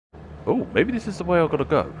Oh, maybe this is the way I've got to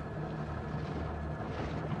go.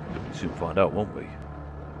 We'll soon find out, won't we?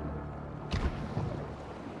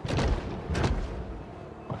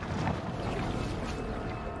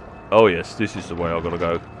 Oh yes, this is the way I've got to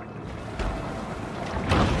go.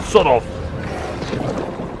 Sod off!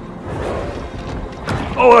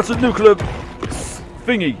 Oh, that's a nuclear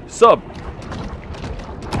thingy, sub!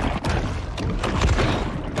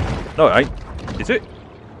 No, it ain't. Is it?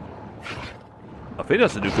 I think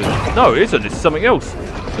that's a nuclear... No, it isn't. It's something else.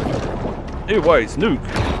 Either way, it's nuke.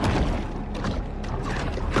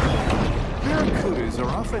 Barracudas are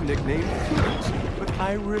often nicknamed cougars, but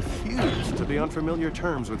I refuse to be on familiar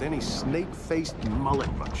terms with any snake-faced mullet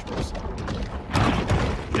munchers.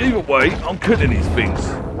 Either way, I'm killing these things.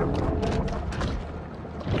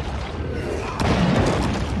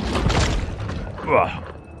 Ugh.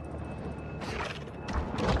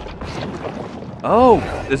 Oh,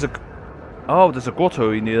 there's a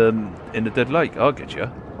grotto in the dead lake. I'll get you.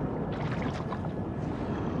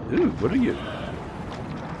 Ooh, what are you?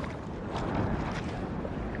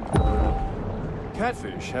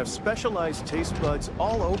 Catfish have specialized taste buds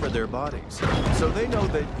all over their bodies, so they know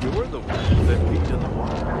that you're the one that peed in the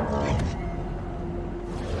water.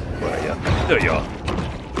 Where are you? There you are.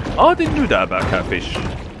 Oh, I didn't know that about catfish.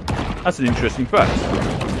 That's an interesting fact.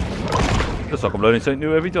 Looks like I'm learning something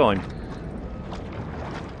new every time.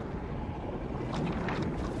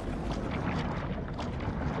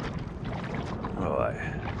 Alright,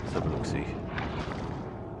 let's have a look-see.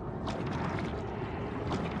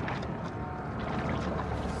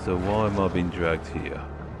 So why am I being dragged here?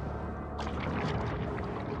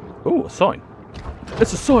 Oh, a sign.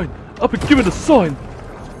 It's a sign! I've been given a sign!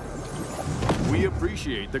 We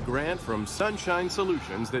appreciate the grant from Sunshine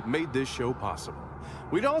Solutions that made this show possible.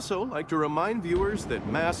 We'd also like to remind viewers that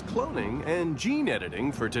mass cloning and gene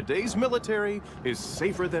editing for today's military is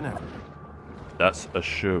safer than ever. That's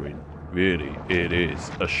assuring. Really, it is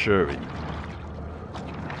assuring.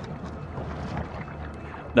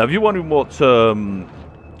 Now, if you're wondering what type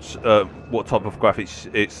of graphics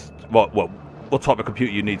it's what type of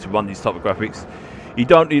computer you need to run these type of graphics, you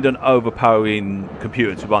don't need an overpowering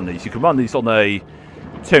computer to run these. You can run these on a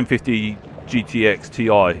 1050 GTX Ti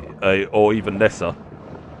or even lesser,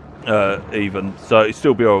 so it'll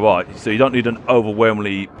still be alright. So you don't need an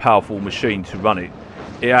overwhelmingly powerful machine to run it.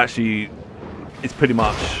 It actually is pretty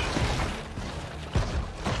much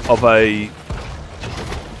of a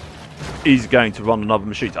easy game to run on other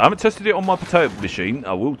machines. I haven't tested it on my potato machine.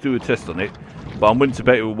 I will do a test on it, but I'm willing to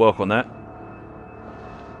bet it will work on that.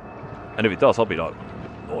 And if it does, I'll be like,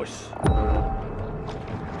 nice.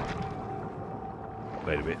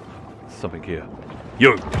 Wait a minute. Something here.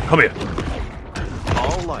 You, come here.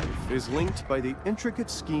 All life is linked by the intricate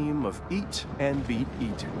scheme of eat and be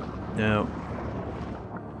eaten. Now,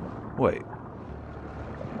 wait.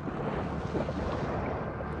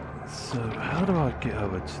 So, how do I get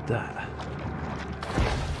over to that?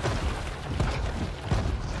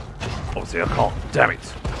 Obviously, I can't. Damn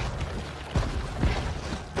it.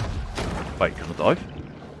 Wait, can I dive?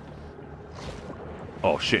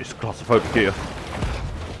 Oh shit, it's claustrophobic here.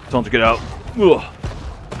 Time to get out. Ugh.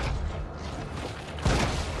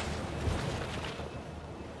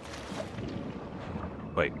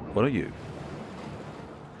 Wait, what are you?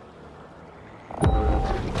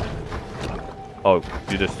 Oh,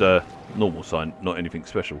 you're just a normal sign, not anything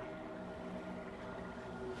special.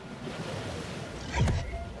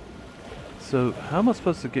 So, how am I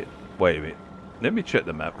supposed to get... Wait a minute. Let me check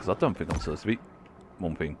the map, because I don't think I'm supposed to be...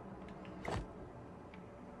 One thing.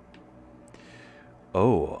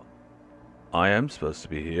 Oh. I am supposed to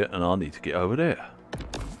be here, and I need to get over there.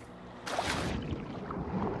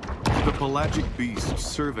 The pelagic beast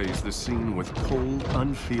surveys the scene with cold,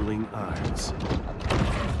 unfeeling eyes.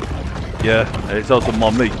 Yeah, and it's also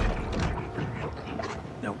my meat.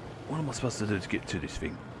 Now, what am I supposed to do to get to this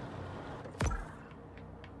thing?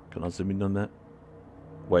 Can I zoom in on that?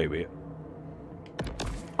 Wait a minute.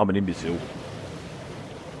 I'm an imbecile.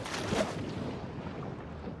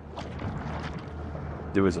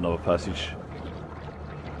 There is another passage.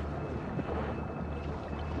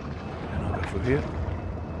 Can I go through here?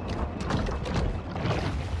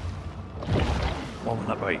 Why won't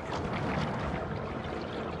that break?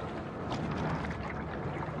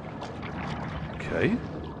 Okay.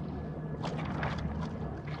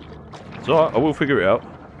 It's alright, I will figure it out.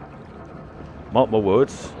 Mark my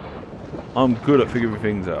words. I'm good at figuring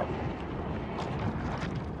things out.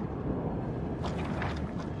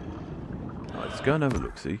 Right, let's go and have a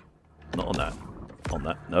look, see? Not on that. On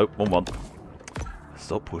that. Nope, one.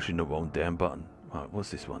 Stop pushing the wrong damn button. Right, what's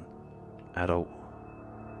this one? Adult.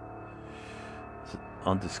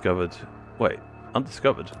 Undiscovered. Wait,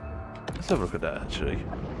 undiscovered? Let's have a look at that actually.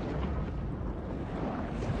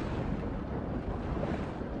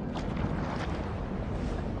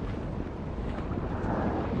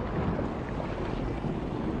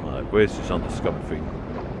 Right, where's this undiscovered thing?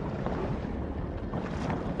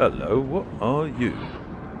 Hello, what are you?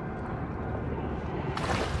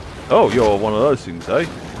 Oh, you're one of those things, eh?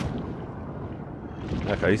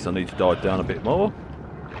 Okay, so I need to dive down a bit more.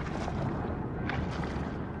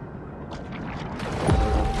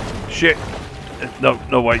 Shit! No,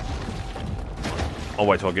 no, wait. I'll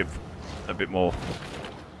wait till I get a bit more.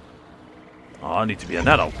 Oh, I need to be an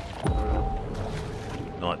adult.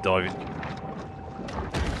 Night diving.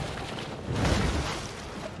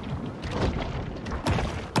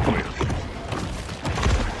 Come here.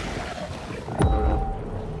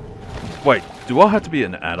 Wait, do I have to be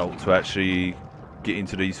an adult to actually get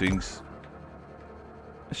into these things?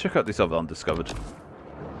 Let's check out this other undiscovered.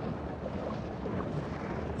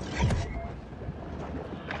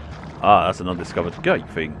 Ah, that's an undiscovered gate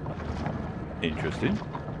thing. Interesting.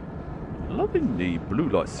 Loving the blue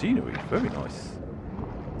light scenery. Very nice.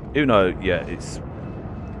 Even though, yeah, it's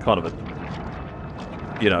kind of a,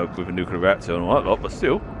 you know, with a nuclear reactor and all that lot, but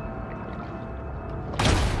still.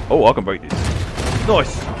 Oh, I can break this.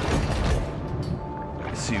 Nice.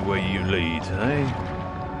 Let's see where you lead, eh?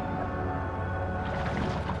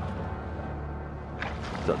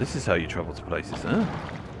 So this is how you travel to places, huh?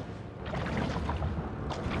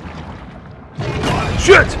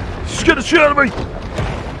 Shit! She's gonna shit out of me!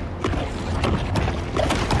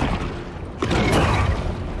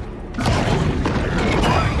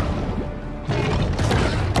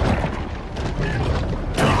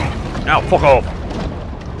 Ow, fuck off!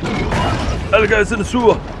 Alligators in the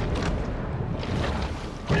sewer!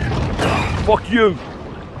 Fuck you!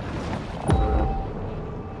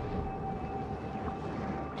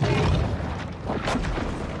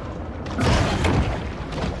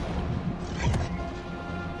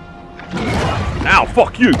 Ow,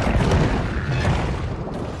 fuck you!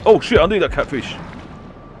 Oh shit, I need that catfish.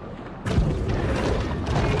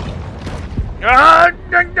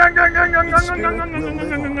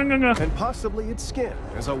 And possibly its skin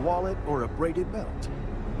as a wallet or a braided belt.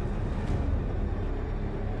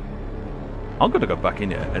 I'm gonna go back in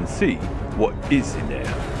there and see what is in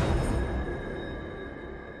there.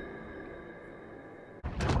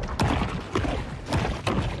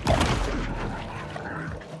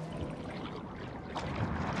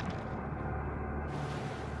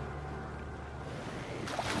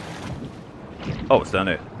 Oh, it's down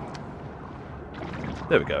here.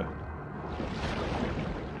 There we go.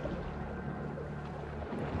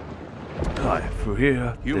 Right, through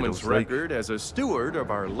here. Humans' record as a steward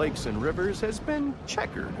of our lakes and rivers has been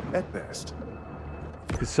checkered at best.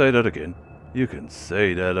 You can say that again. You can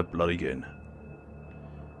say that a bloody again.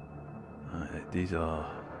 Right, these are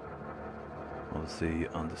obviously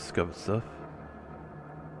undiscovered stuff.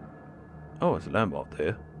 Oh, there's a landmark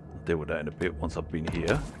there. I'll deal with that in a bit once I've been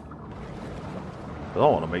here. But I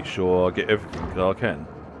want to make sure I get everything that I can.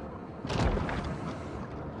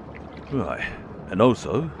 Right, and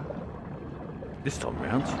also, this time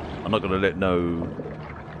round, I'm not going to let no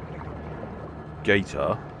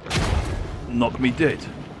gator knock me dead.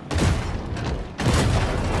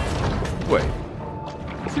 Wait,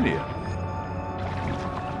 what's in here?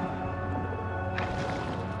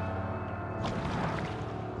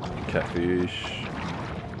 Catfish.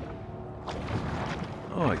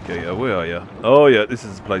 Oh, gator, where are you? Oh yeah, this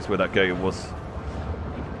is the place where that gator was.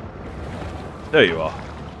 There you are.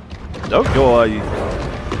 No, go away.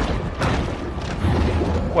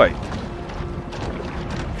 Wait.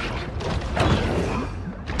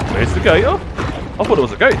 Where's the gator? I thought there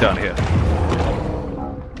was a gate down here.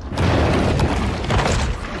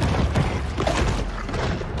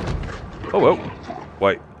 Oh well.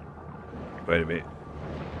 Wait. Wait a minute.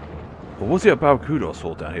 Or was it a barracuda I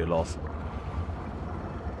saw down here last?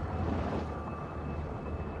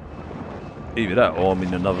 Either that or I'm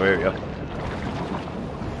in another area.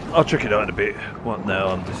 I'll check it out in a bit. Right now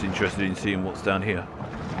I'm just interested in seeing what's down here.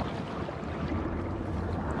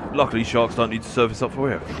 Luckily sharks don't need to surface up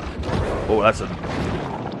for air. Oh, that's a...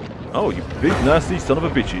 Oh, you big nasty son of a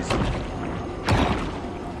bitches.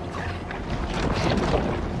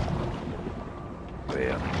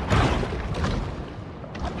 Where?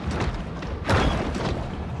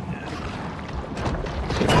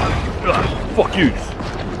 Ugh, fuck you!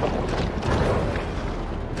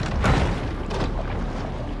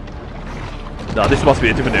 Now this must be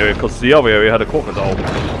a different area because the other area had a crocodile.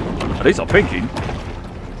 At least I'm thinking.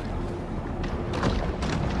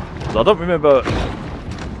 So I don't remember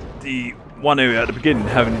the one area at the beginning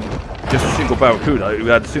having just a single barracuda who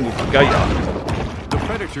had a single gator. The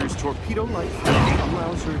Predator's torpedo-like flight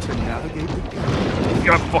allows her to navigate the area.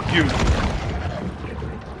 Yeah, fuck you.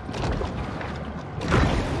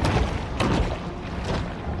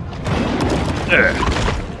 There.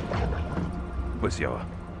 Where's the other?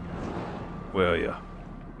 Where are you?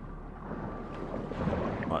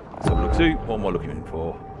 Right, let's have a look. See, what am I looking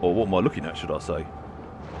for? Or what am I looking at, should I say?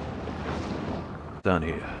 Down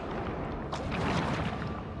here.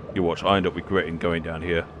 You watch, I end up regretting going down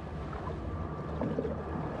here.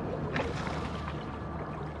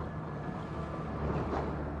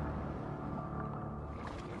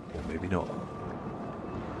 Or maybe not.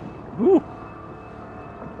 Woo!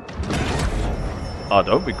 I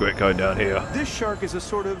don't regret going down here. This shark is a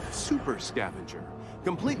sort of super scavenger,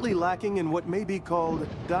 completely lacking in what may be called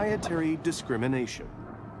dietary discrimination.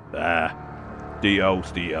 Ah,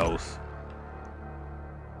 DLs.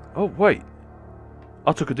 Oh, wait.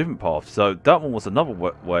 I took a different path, so that one was another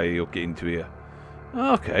way of getting to here.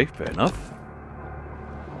 Okay, fair enough.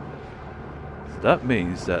 So that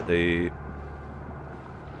means that the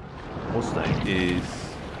Mustang is...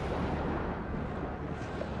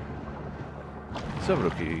 Let's have a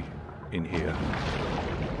look in here.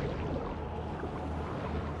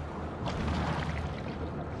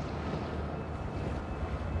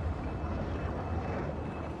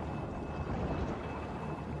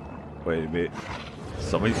 Wait a minute.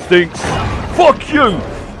 Something stinks. Fuck you!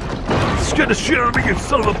 Scared the shit out of me, you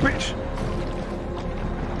son of a bitch!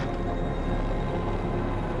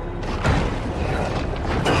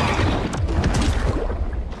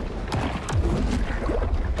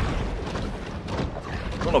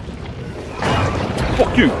 Son of...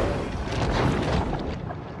 Fuck you!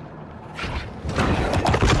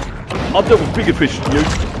 I've dealt with bigger fish than you.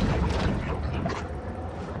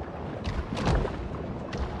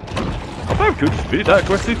 Could be that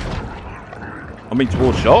aggressive. I mean,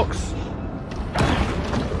 towards sharks.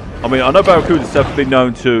 I mean, I know barracudas have been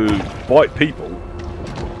known to bite people.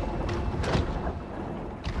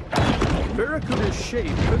 Barracuda's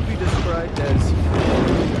shape could be described as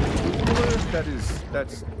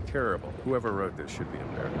that's terrible. Whoever wrote this should be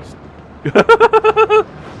embarrassed.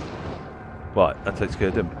 Right, that takes care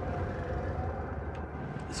of them.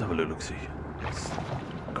 Let's have a look. See.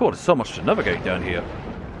 God, there's so much to navigate down here.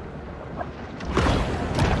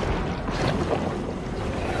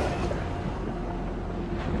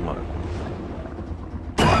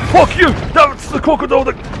 Fuck you! That's the crocodile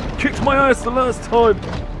that kicked my ass the last time!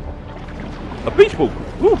 A beach ball!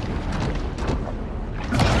 Woo!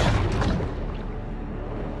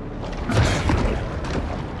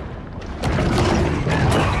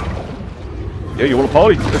 Yeah, you want to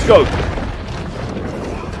party? Let's go!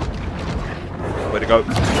 Way to go.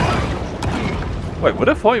 Wait, were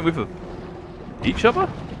they fighting with each other?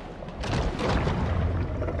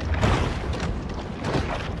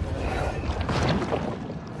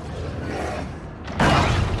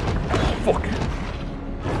 Fuck!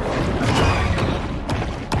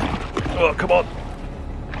 Oh, come on!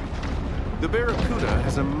 The barracuda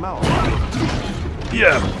has a mouth.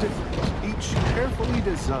 Yeah! Each carefully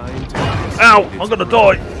designed to... Ow! I'm gonna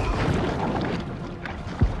die!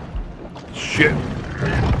 Shit!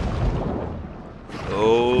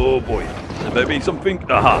 Oh boy! There may be something...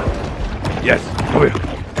 Aha! Yes! Come here!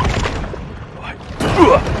 Right.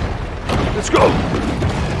 Let's go!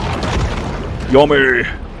 Yummy!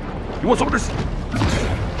 You want some of this?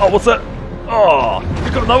 Oh, what's that? Oh,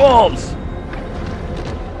 you got no arms!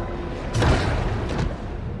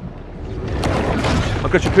 I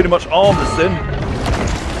guess you're pretty much armless then.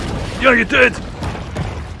 Yeah, you did!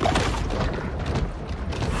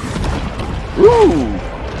 Woo!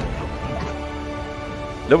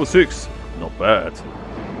 Level 6. Not bad.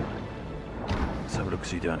 Let's have a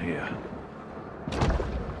look-see down here.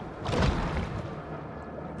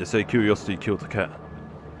 They say curiosity killed the cat.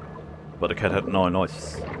 But the cat had 9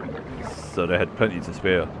 lives, so they had plenty to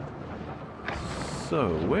spare. So,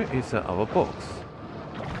 where is that other box?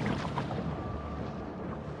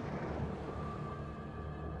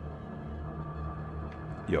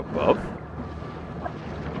 You're above?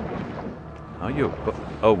 How you above?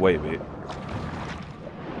 Oh, wait a minute.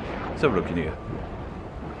 Let's have a look in here.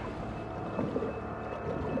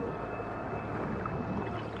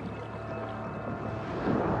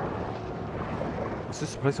 Is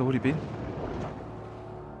this the place I've already been?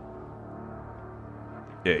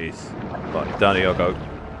 Yeah, it is. Right, down here I'll go.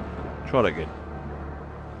 Try that again.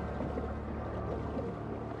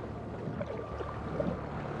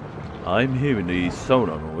 I'm hearing the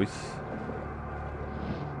sonar noise.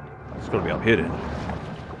 It's gotta be up here then.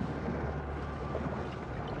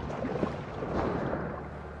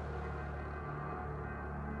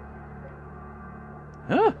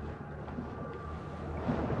 Huh?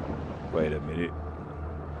 Wait a minute.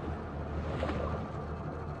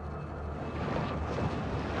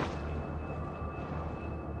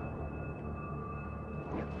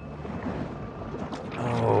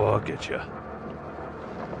 Oh, I'll get you.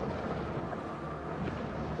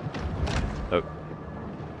 Oh.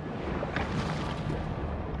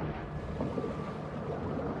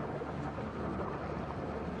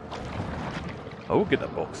 I will get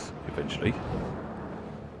that box eventually.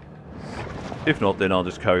 If not, then I'll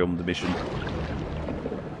just carry on with the mission.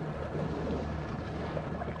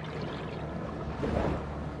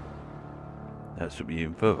 That should be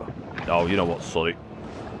even further. Oh, you know what? Sorry.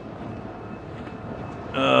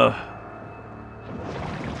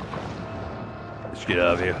 Let's get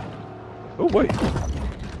out of here. Oh, wait.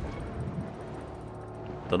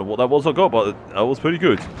 Don't know what that was I got, but that was pretty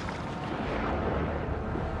good.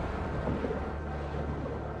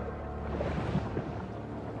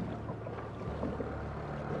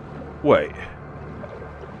 Wait.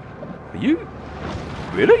 Are you...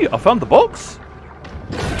 Really? I found the box?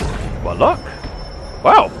 My luck.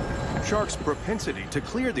 Wow. Sharks' propensity to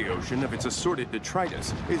clear the ocean of its assorted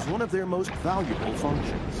detritus is one of their most valuable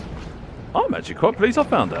functions. I'm actually quite pleased I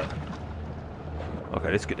found that.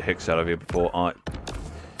 Okay, let's get the hex out of here before I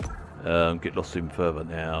get lost even further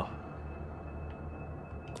now.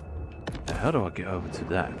 Now, how do I get over to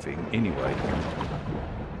that thing anyway?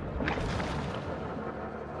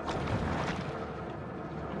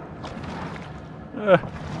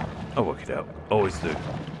 I'll work it out. Always do.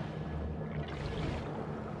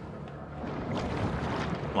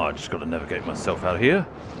 Oh, I just got to navigate myself out of here.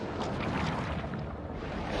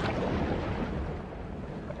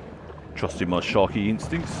 Trusting my sharky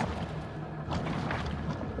instincts.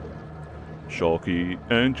 Sharky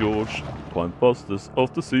and George, climb busters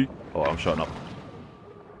of the sea. Oh, I'm shutting up.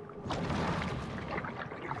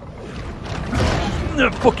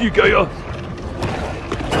 Fuck you, Gaia!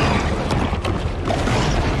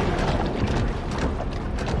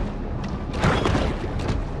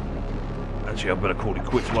 Actually, I better call it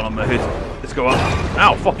quits while I'm ahead. Let's go up.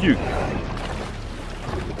 Ow, fuck you!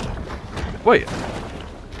 Wait.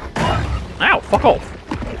 Ow, fuck off!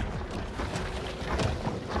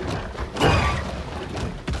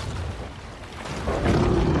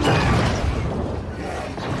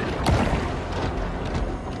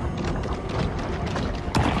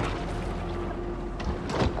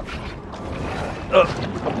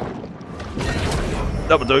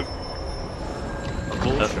 That would do. A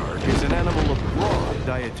bull shark is an animal of broad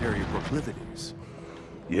dietary proclivities.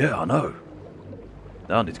 Yeah, I know.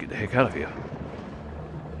 Now I need to get the heck out of here.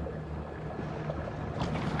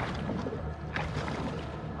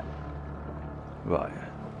 Right.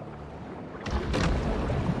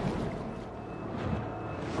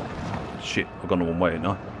 Shit, I've gone the wrong way, haven't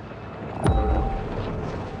I?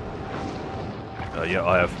 Yeah,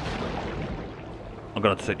 I have. I'm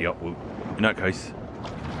going to have to set the up route. In that case,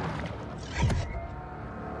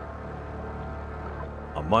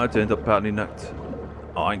 I might have to end up battling that.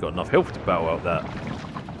 Oh, I ain't got enough health to battle out that.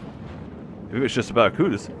 If it's just about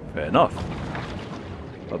Barracudas, fair enough.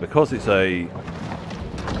 But because it's a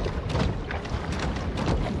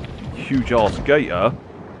huge ass gator.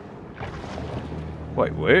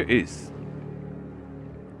 Wait, where is?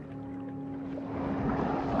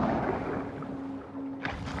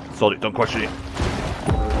 Solid, don't question it.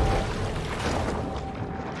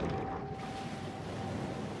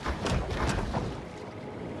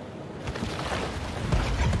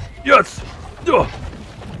 Yes!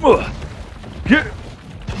 Get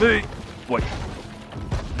me! Wait.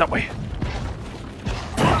 That way.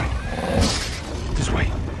 This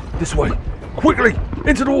way. This way. Quickly!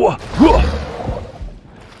 Into the water!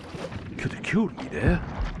 Could have killed me there.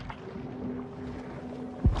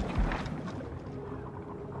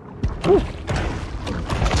 Ooh.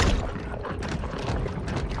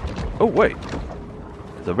 Oh, wait.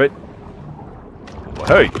 There's a red... Oh,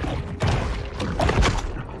 hey!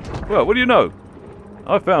 Well, what do you know?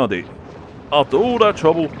 I found it. After all that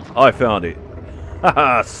trouble, I found it.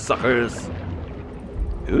 Haha, suckers!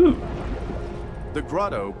 Ooh. The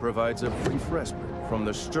grotto provides a brief respite from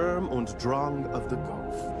the Sturm und Drang of the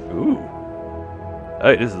Gulf. Ooh.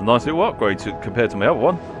 Hey, this is a nice little upgrade compared to my other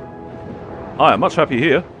one. I am much happier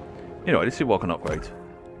here. Anyway, let's see what I can upgrade.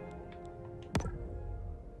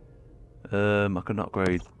 I can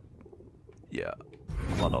upgrade... Yeah,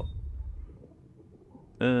 why not?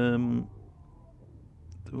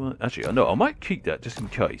 Actually, no, I might keep that just in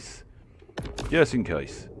case. Just in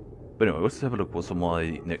case. But anyway, let's have a look what's on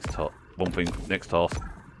my next task. Next task.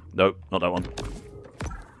 Nope, not that one.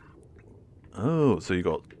 Oh, so you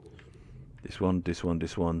got This one, this one,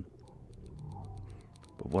 this one.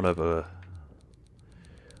 But whatever.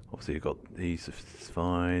 Obviously you've got these, it's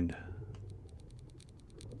fine.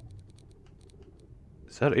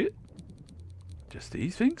 Is that it? Just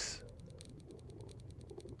these things?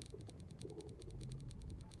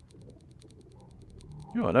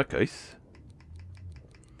 Oh, in that case.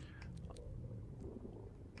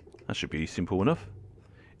 That should be simple enough.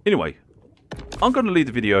 Anyway, I'm going to leave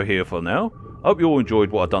the video here for now. I hope you all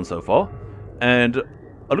enjoyed what I've done so far. And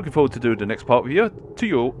I'm looking forward to doing the next part with you.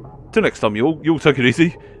 Till next time, you'll take it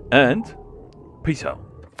easy. And peace out.